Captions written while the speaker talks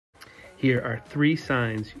Here are 3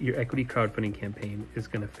 signs your equity crowdfunding campaign is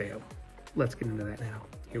going to fail. Let's get into that now.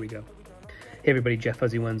 Here we go. Hey everybody, Jeff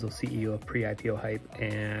Fuzzy Wenzel, CEO of Pre-IPO Hype,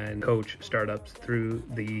 and coach startups through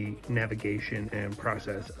the navigation and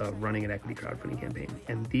process of running an equity crowdfunding campaign.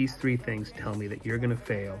 And these 3 things tell me that you're going to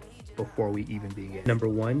fail before we even begin. Number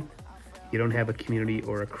 1, you don't have a community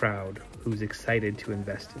or a crowd who's excited to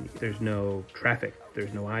invest in you. There's no traffic,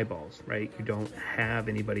 there's no eyeballs, right? You don't have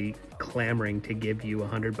anybody clamoring to give you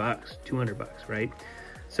 $100, $200, right?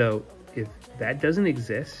 So if that doesn't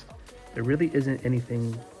exist, there really isn't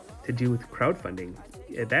anything to do with crowdfunding.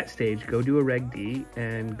 At that stage, go do a Reg D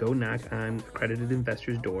and go knock on accredited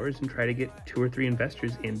investors' doors and try to get 2 or 3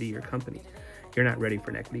 investors into your company. You're not ready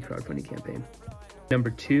for an equity crowdfunding campaign.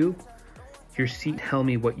 Number 2, your seat tell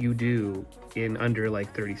me what you do in under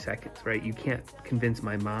like 30 seconds, right? You can't convince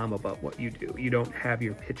my mom about what you do. You don't have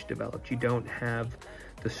your pitch developed. You don't have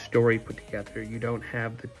the story put together. You don't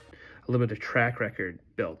have a little bit of track record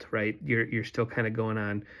built, right? You're still kind of going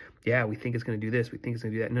on, yeah, we think it's going to do this. We think it's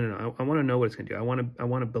going to do that. No. I want to know what it's going to do. I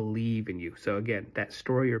want to believe in you. So again, that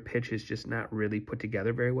story or pitch is just not really put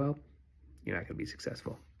together very well. You're not going to be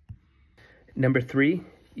successful. Number 3,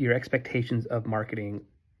 your expectations of marketing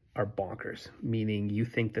are bonkers, meaning you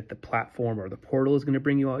think that the platform or the portal is going to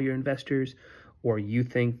bring you all your investors, or you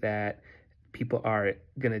think that people are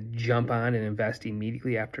going to jump on and invest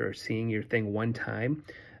immediately after seeing your thing one time,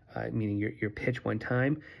 meaning your pitch one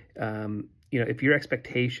time. If your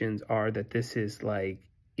expectations are that this is like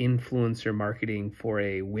influencer marketing for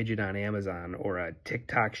a widget on Amazon or a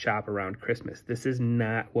TikTok shop around Christmas, this is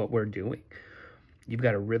not what we're doing. You've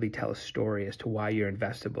got to really tell a story as to why you're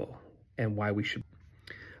investable and why we should.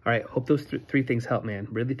 All right, hope those 3 things help, man.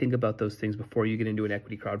 Really think about those things before you get into an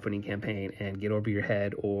equity crowdfunding campaign and get over your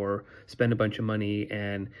head or spend a bunch of money.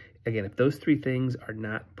 And again, if those 3 things are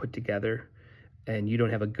not put together and you don't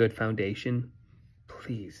have a good foundation,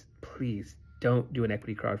 please don't do an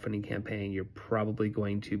equity crowdfunding campaign. You're probably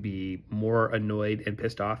going to be more annoyed and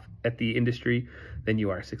pissed off at the industry than you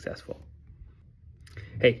are successful.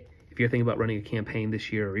 Hey, if you're thinking about running a campaign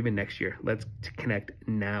this year or even next year, let's connect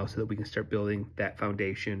now so that we can start building that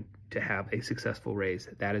foundation to have a successful raise.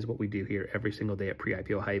 That is what we do here every single day at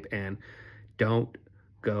Pre-IPO Hype. And don't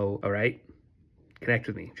go, all right? Connect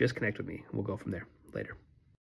with me. Just connect with me. We'll go from there. Later.